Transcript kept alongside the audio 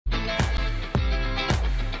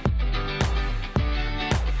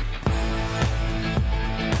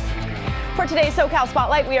For today's SoCal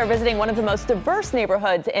Spotlight, we are visiting one of the most diverse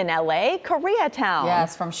neighborhoods in LA, Koreatown.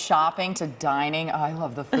 Yes, from shopping to dining, oh, I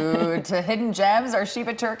love the food, to hidden gems. Our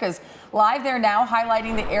Sheba Turk is live there now,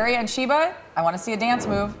 highlighting the area. And Sheba, I want to see a dance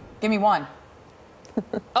move. Give me one.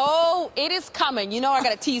 Oh, it is coming. You know I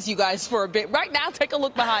got to tease you guys for a bit. Right now, take a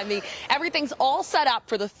look behind me. Everything's all set up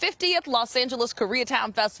for the 50th Los Angeles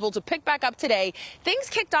Koreatown Festival to pick back up today. Things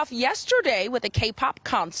kicked off yesterday with a K-pop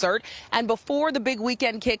concert. And before the big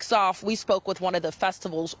weekend kicks off, we spoke with one of the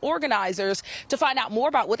festival's organizers to find out more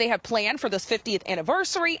about what they have planned for this 50th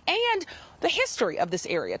anniversary and the history of this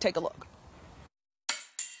area. Take a look.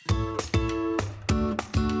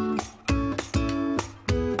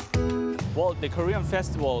 Well, the Korean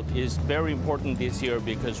Festival is very important this year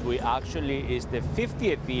because we actually is the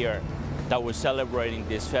 50th year that we're celebrating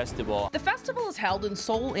this festival. The festival is held in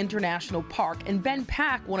Seoul International Park, and Ben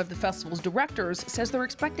Pak, one of the festival's directors, says they're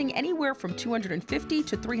expecting anywhere from 250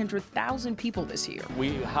 to 300,000 people this year.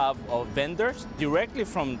 We have vendors directly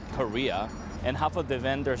from Korea, and half of the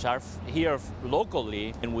vendors are here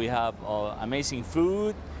locally, and we have amazing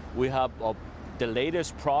food. We have the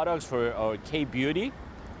latest products for K-beauty.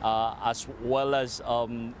 As well as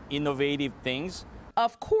innovative things.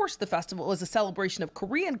 Of course, the festival is a celebration of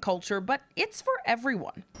Korean culture, but it's for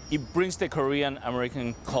everyone. It brings the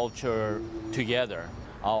Korean-American culture together.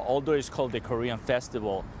 Although it's called the Korean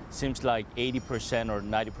Festival, seems like 80% or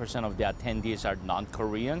 90% of the attendees are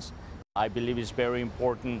non-Koreans. I believe it's very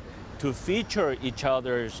important to feature each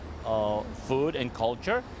other's food and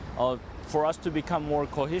culture for us to become more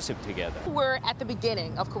cohesive together. We're at the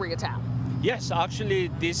beginning of Koreatown. Yes, actually,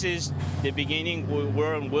 this is the beginning.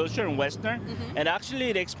 We're in Wilshire and Western, and actually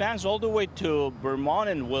it expands all the way to Vermont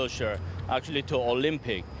and Wilshire, actually to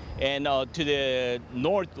Olympic. And to the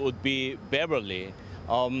north would be Beverly.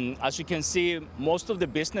 As you can see, most of the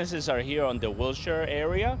businesses are here on the Wilshire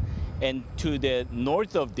area. And to the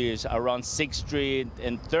north of this, around 6th Street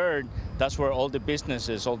and 3rd, that's where all the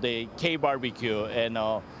businesses, all the K-barbecue and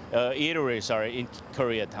eateries are in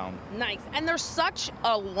Koreatown. Nice. And there's such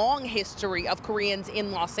a long history of Koreans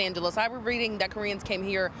in Los Angeles. I was reading that Koreans came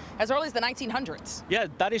here as early as the 1900s. Yeah,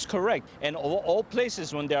 that is correct. And all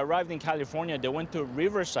places, when they arrived in California, they went to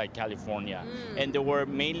Riverside, California. And they were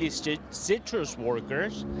mainly citrus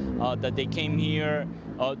workers that they came here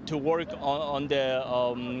to work on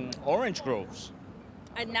the orange groves.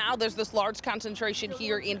 And now there's this large concentration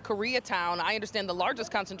here in Koreatown. I understand the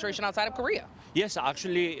largest concentration outside of Korea. Yes,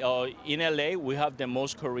 actually, in LA, we have the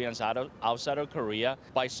most Koreans outside of Korea.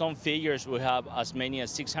 By some figures, we have as many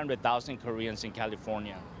as 600,000 Koreans in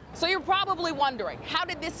California. So you're probably wondering, how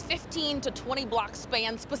did this 15 to 20 block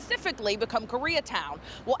span specifically become Koreatown?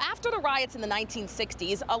 Well, after the riots in the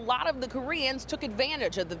 1960s, a lot of the Koreans took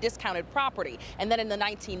advantage of the discounted property. And then in the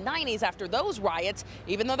 1990s, after those riots,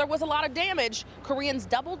 even though there was a lot of damage, Koreans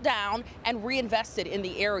doubled down and reinvested in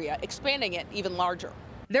the area, expanding it even larger.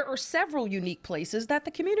 There are several unique places that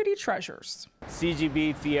the community treasures.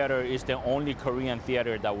 CGV Theater is the only Korean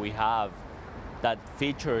theater that we have that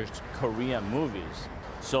features Korean movies.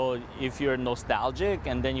 So if you're nostalgic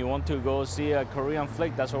and then you want to go see a Korean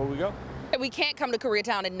flick, that's where we go. We can't come to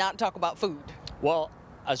Koreatown and not talk about food. Well,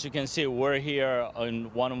 as you can see, we're here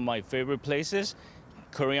in one of my favorite places,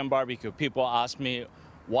 Korean barbecue. People ask me,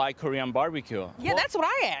 why Korean barbecue? Yeah, that's what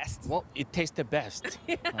I asked. Well, it tastes the best.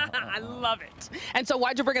 I love it. And so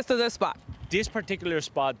why'd you bring us to this spot? This particular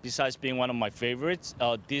spot, besides being one of my favorites,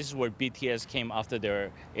 this is where BTS came after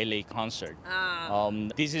their LA concert.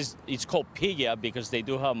 It's called Pigya because they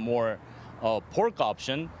do have more pork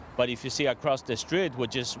option. But if you see across the street,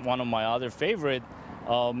 which is one of my other favorite,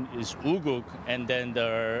 is Uguk, and then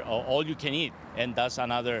they're all you can eat. And that's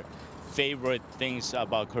another favorite things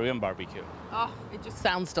about Korean barbecue. Oh, it just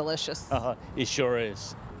sounds delicious. It sure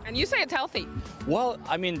is. And you say it's healthy. Well,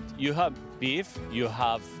 I mean, you have beef, you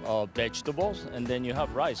have vegetables, and then you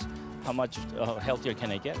have rice. How much healthier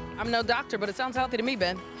can I get? I'm no doctor, but it sounds healthy to me,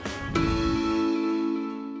 Ben.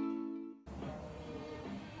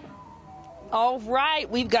 All right,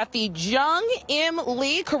 we've got the Jung Im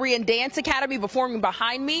Lee Korean Dance Academy performing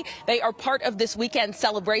behind me. They are part of this weekend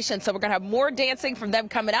celebration, so we're going to have more dancing from them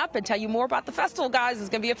coming up and tell you more about the festival, guys. It's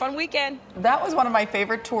going to be a fun weekend. That was one of my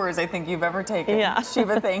favorite tours I think you've ever taken. Yeah.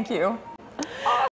 Sheba, thank you.